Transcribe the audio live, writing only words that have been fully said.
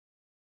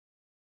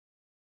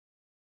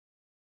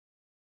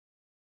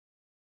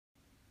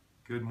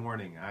Good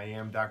morning. I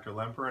am Dr.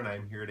 Lemper and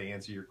I'm here to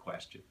answer your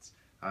questions.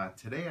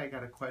 Today I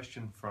got a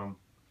question from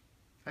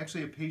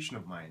actually a patient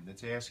of mine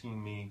that's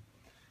asking me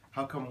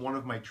how come one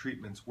of my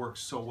treatments works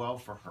so well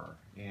for her,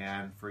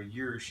 and for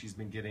years she's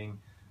been getting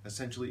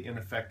essentially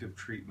ineffective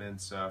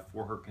treatments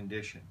for her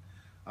condition.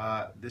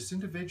 This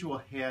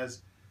individual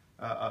has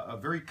a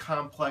very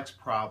complex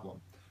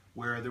problem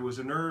where there was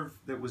a nerve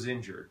that was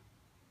injured.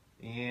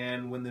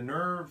 And when the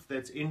nerve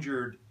that's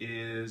injured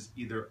is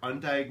either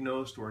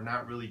undiagnosed or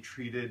not really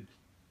treated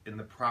in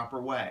the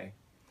proper way,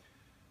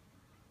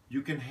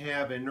 you can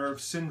have a nerve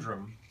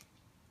syndrome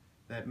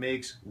that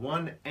makes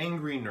one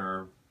angry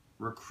nerve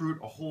recruit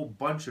a whole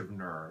bunch of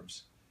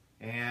nerves.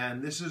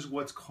 And this is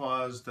what's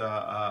caused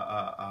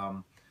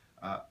a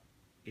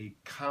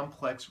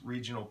complex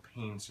regional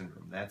pain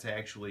syndrome. That's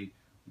actually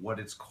what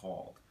it's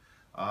called.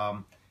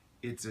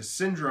 It's a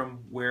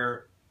syndrome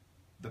where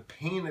the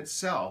pain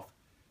itself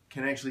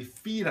can actually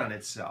feed on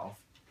itself,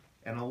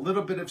 and a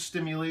little bit of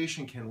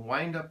stimulation can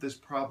wind up this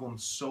problem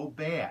so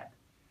bad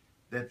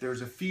that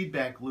there's a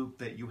feedback loop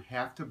that you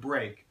have to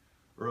break,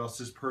 or else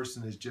this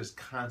person is just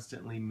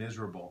constantly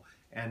miserable.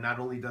 And not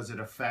only does it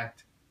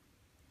affect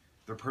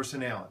their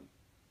personality,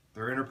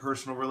 their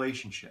interpersonal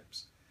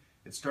relationships,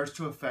 it starts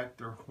to affect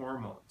their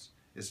hormones.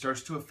 It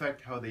starts to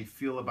affect how they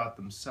feel about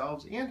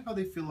themselves and how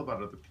they feel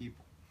about other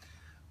people.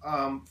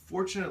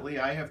 Fortunately,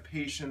 I have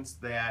patients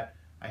that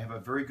I have a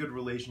very good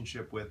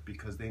relationship with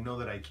because they know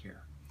that I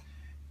care.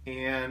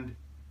 And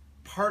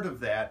part of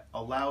that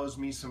allows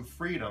me some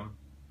freedom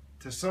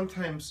to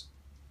sometimes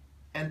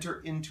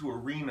enter into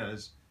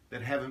arenas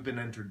that haven't been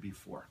entered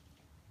before.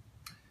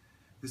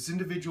 This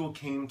individual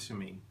came to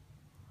me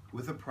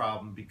with a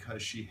problem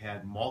because she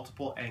had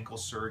multiple ankle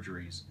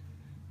surgeries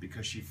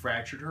because she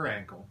fractured her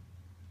ankle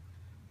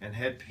and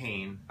had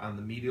pain on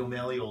the medial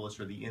malleolus,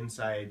 or the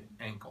inside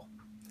ankle.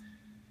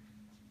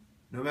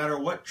 No matter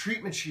what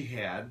treatment she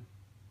had,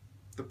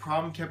 the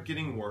problem kept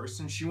getting worse,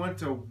 and she went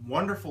to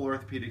wonderful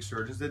orthopedic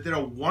surgeons that did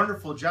a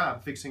wonderful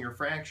job fixing her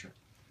fracture.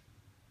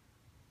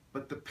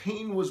 But the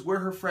pain was where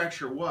her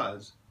fracture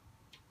was,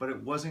 but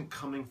it wasn't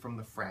coming from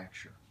the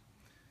fracture.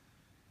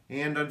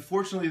 And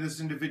unfortunately,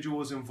 this individual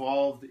was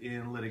involved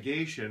in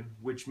litigation,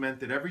 which meant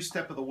that every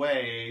step of the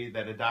way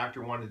that a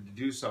doctor wanted to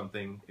do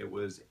something, it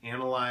was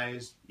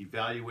analyzed,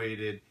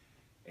 evaluated,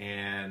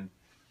 and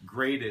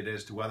graded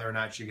as to whether or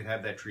not she could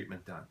have that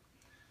treatment done.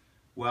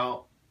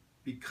 Well,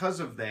 because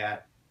of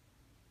that,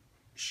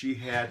 she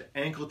had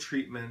ankle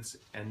treatments,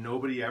 and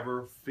nobody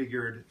ever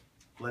figured,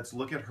 let's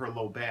look at her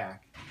low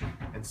back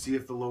and see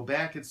if the low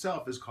back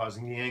itself is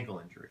causing the ankle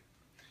injury.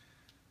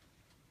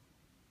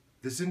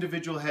 This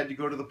individual had to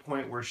go to the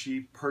point where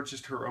she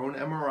purchased her own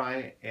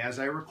MRI, as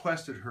I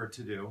requested her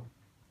to do.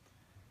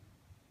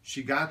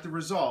 She got the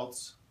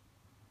results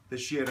that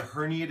she had a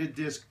herniated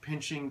disc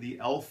pinching the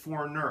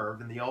L4 nerve,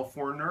 and the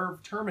L4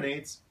 nerve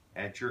terminates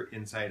at your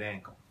inside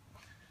ankle.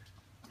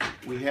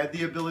 We had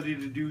the ability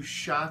to do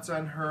shots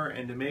on her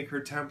and to make her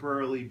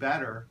temporarily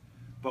better,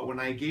 but when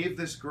I gave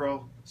this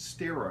girl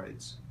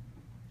steroids,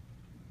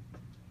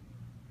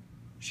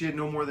 she had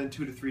no more than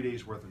 2 to 3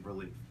 days worth of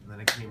relief, and then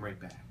it came right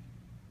back.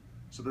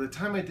 So by the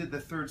time I did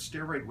the third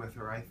steroid with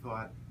her, I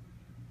thought,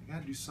 I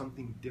gotta do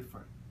something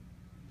different.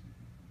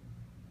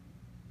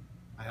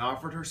 I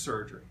offered her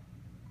surgery.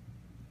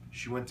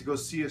 She went to go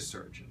see a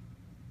surgeon.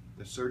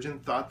 The surgeon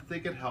thought that they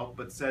could help,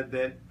 but said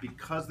that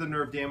because the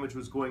nerve damage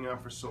was going on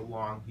for so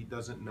long, he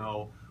doesn't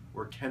know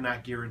or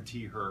cannot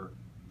guarantee her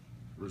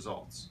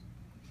results.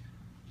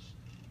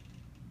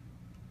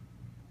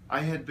 I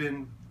had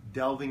been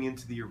delving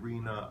into the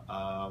arena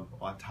of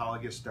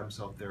autologous stem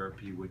cell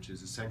therapy, which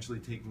is essentially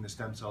taking the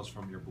stem cells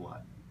from your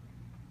blood.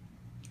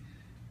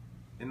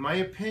 In my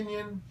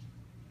opinion,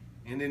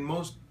 and in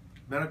most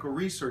medical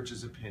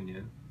research's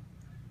opinion,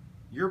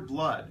 your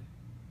blood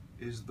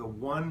is the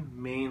one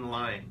main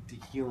line to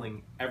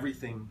healing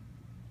everything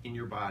in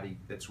your body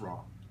that's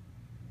wrong.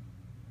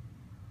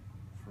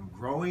 From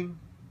growing,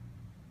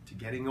 to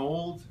getting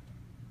old,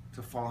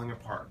 to falling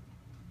apart.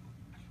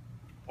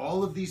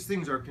 All of these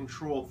things are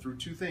controlled through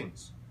two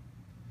things: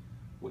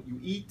 what you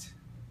eat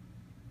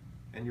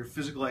and your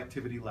physical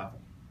activity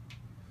level.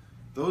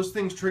 Those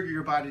things trigger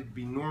your body to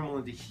be normal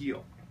and to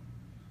heal.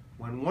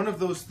 When one of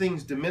those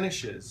things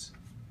diminishes,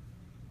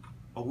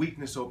 a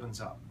weakness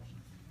opens up.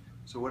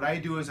 So what I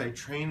do is I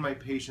train my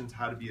patients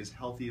how to be as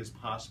healthy as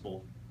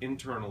possible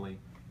internally,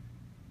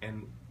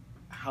 and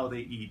how they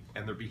eat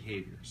and their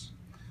behaviors.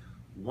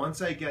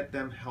 Once I get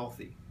them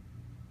healthy,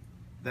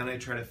 then I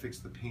try to fix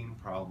the pain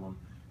problem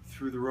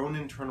through their own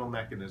internal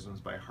mechanisms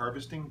by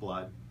harvesting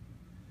blood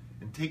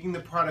and taking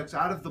the products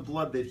out of the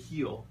blood that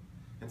heal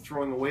and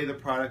throwing away the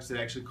products that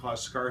actually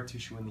cause scar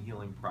tissue in the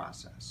healing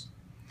process.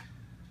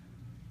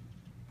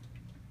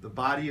 The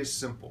body is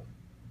simple.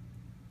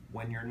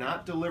 When you're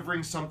not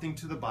delivering something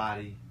to the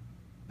body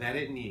that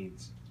it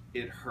needs,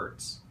 it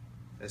hurts.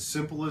 As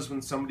simple as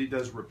when somebody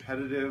does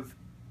repetitive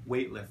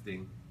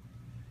weightlifting.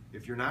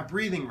 If you're not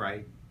breathing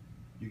right,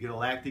 you get a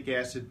lactic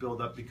acid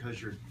buildup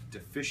because you're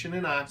deficient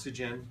in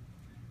oxygen,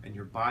 and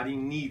your body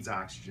needs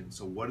oxygen.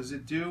 So what does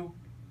it do?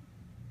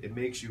 It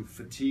makes you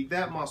fatigue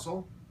that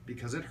muscle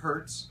because it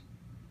hurts,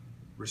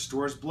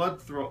 restores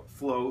blood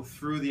flow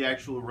through the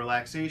actual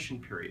relaxation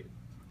period.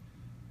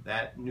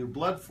 That new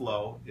blood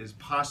flow is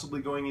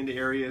possibly going into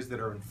areas that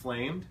are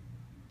inflamed.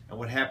 And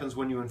what happens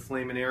when you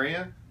inflame an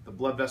area? The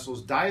blood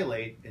vessels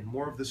dilate and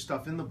more of the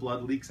stuff in the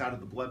blood leaks out of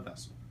the blood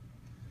vessel.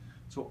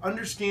 So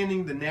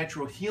understanding the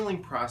natural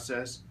healing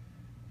process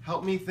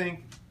helped me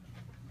think,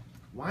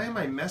 why am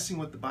I messing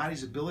with the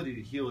body's ability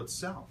to heal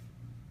itself?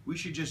 We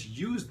should just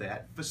use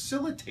that,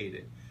 facilitate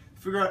it,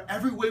 figure out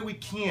every way we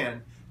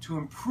can to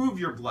improve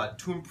your blood,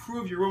 to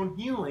improve your own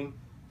healing,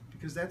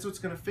 because that's what's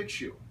going to fix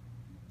you.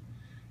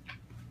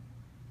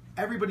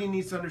 Everybody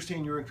needs to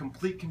understand you're in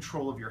complete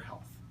control of your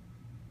health.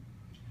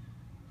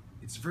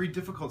 It's very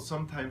difficult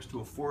sometimes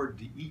to afford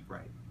to eat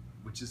right,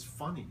 which is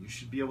funny. You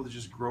should be able to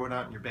just grow it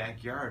out in your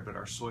backyard, but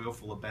our soil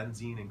full of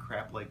benzene and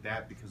crap like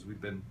that, because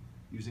we've been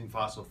using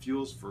fossil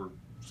fuels for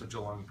such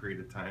a long period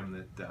of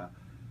time, that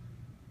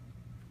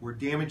we're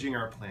damaging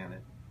our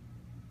planet.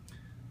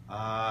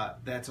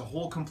 That's a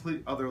whole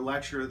complete other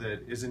lecture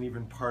that isn't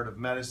even part of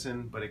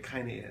medicine, but it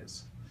kind of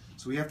is.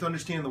 So we have to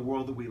understand the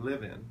world that we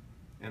live in.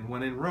 And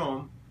when in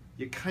Rome,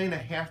 you kind of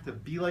have to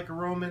be like a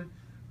Roman,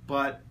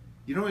 but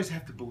you don't always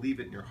have to believe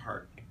it in your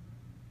heart.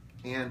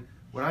 And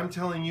what I'm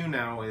telling you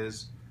now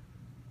is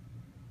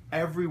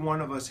every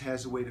one of us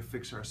has a way to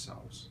fix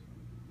ourselves.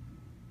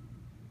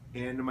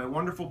 And my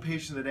wonderful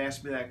patient that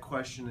asked me that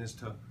question as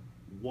to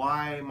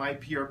why my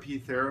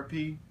PRP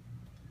therapy,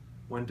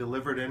 when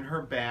delivered in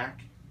her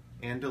back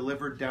and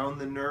delivered down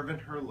the nerve in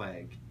her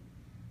leg,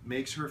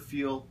 makes her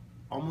feel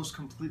almost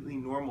completely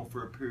normal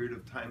for a period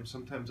of time,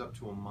 sometimes up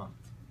to a month.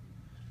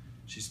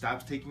 She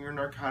stops taking her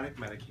narcotic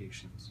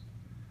medications.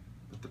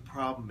 But the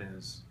problem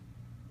is,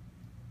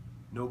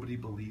 nobody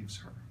believes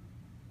her.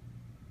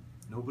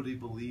 Nobody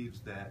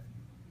believes that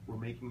we're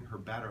making her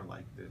better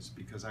like this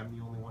because I'm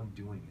the only one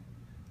doing it.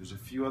 There's a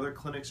few other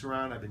clinics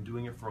around. I've been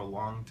doing it for a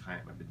long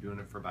time. I've been doing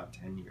it for about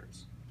 10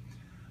 years.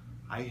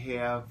 I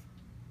have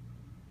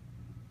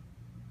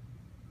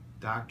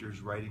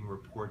doctors writing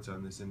reports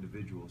on this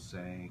individual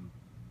saying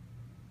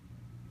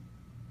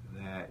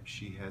that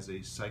she has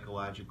a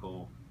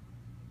psychological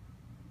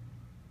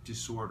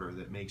disorder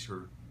that makes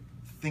her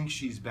think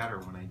she's better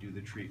when I do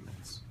the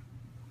treatments.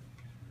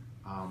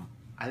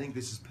 I think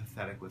this is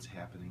pathetic what's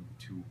happening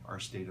to our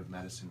state of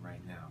medicine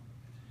right now.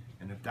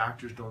 And if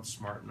doctors don't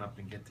smarten up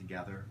and get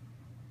together,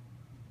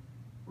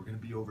 we're going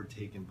to be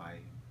overtaken by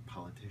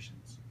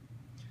politicians.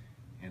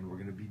 And we're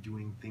going to be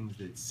doing things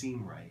that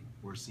seem right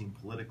or seem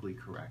politically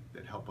correct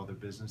that help other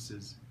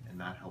businesses and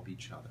not help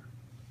each other.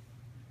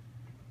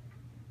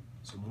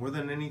 So more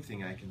than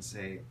anything I can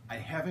say, I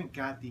haven't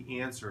got the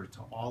answer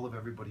to all of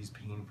everybody's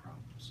pain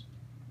problems,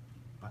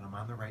 but I'm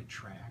on the right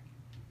track.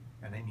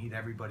 And I need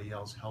everybody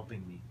else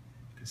helping me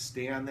to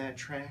stay on that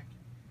track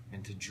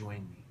and to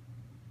join me.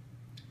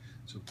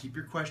 So keep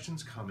your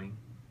questions coming.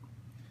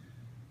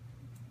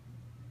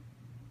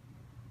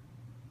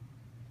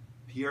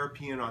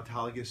 PRP and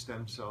autologous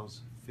stem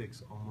cells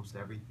fix almost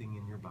everything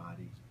in your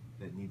body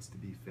that needs to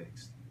be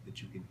fixed,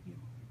 that you can heal.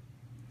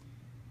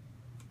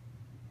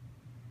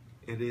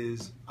 It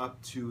is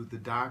up to the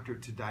doctor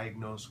to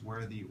diagnose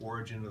where the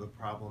origin of the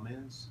problem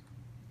is.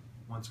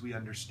 Once we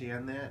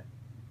understand that,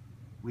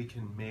 we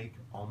can make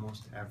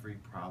almost every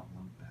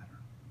problem better.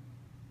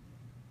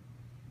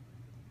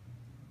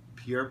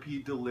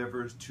 PRP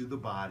delivers to the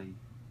body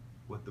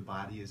what the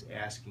body is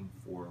asking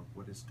for,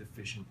 what it's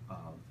deficient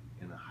of,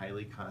 in a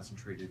highly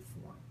concentrated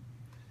form.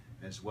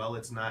 As well,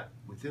 it's not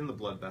within the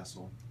blood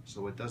vessel,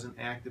 so it doesn't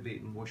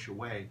activate and whoosh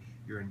away.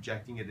 You're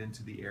injecting it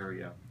into the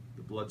area.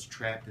 The blood's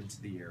trapped into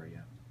the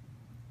area,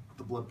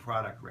 the blood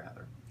product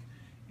rather.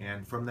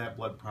 And from that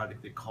blood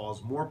product, it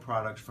calls more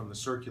products from the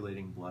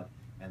circulating blood,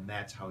 and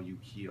that's how you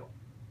heal.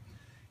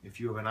 If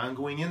you have an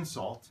ongoing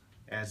insult,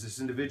 as this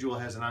individual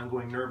has an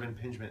ongoing nerve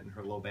impingement in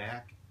her low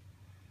back,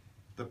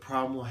 the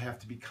problem will have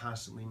to be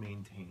constantly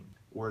maintained,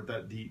 or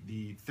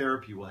the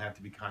therapy will have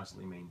to be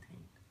constantly maintained.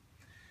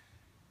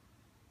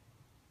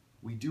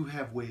 We do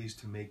have ways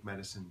to make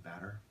medicine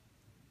better.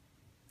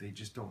 They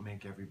just don't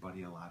make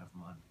everybody a lot of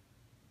money,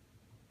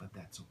 but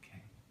that's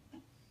okay.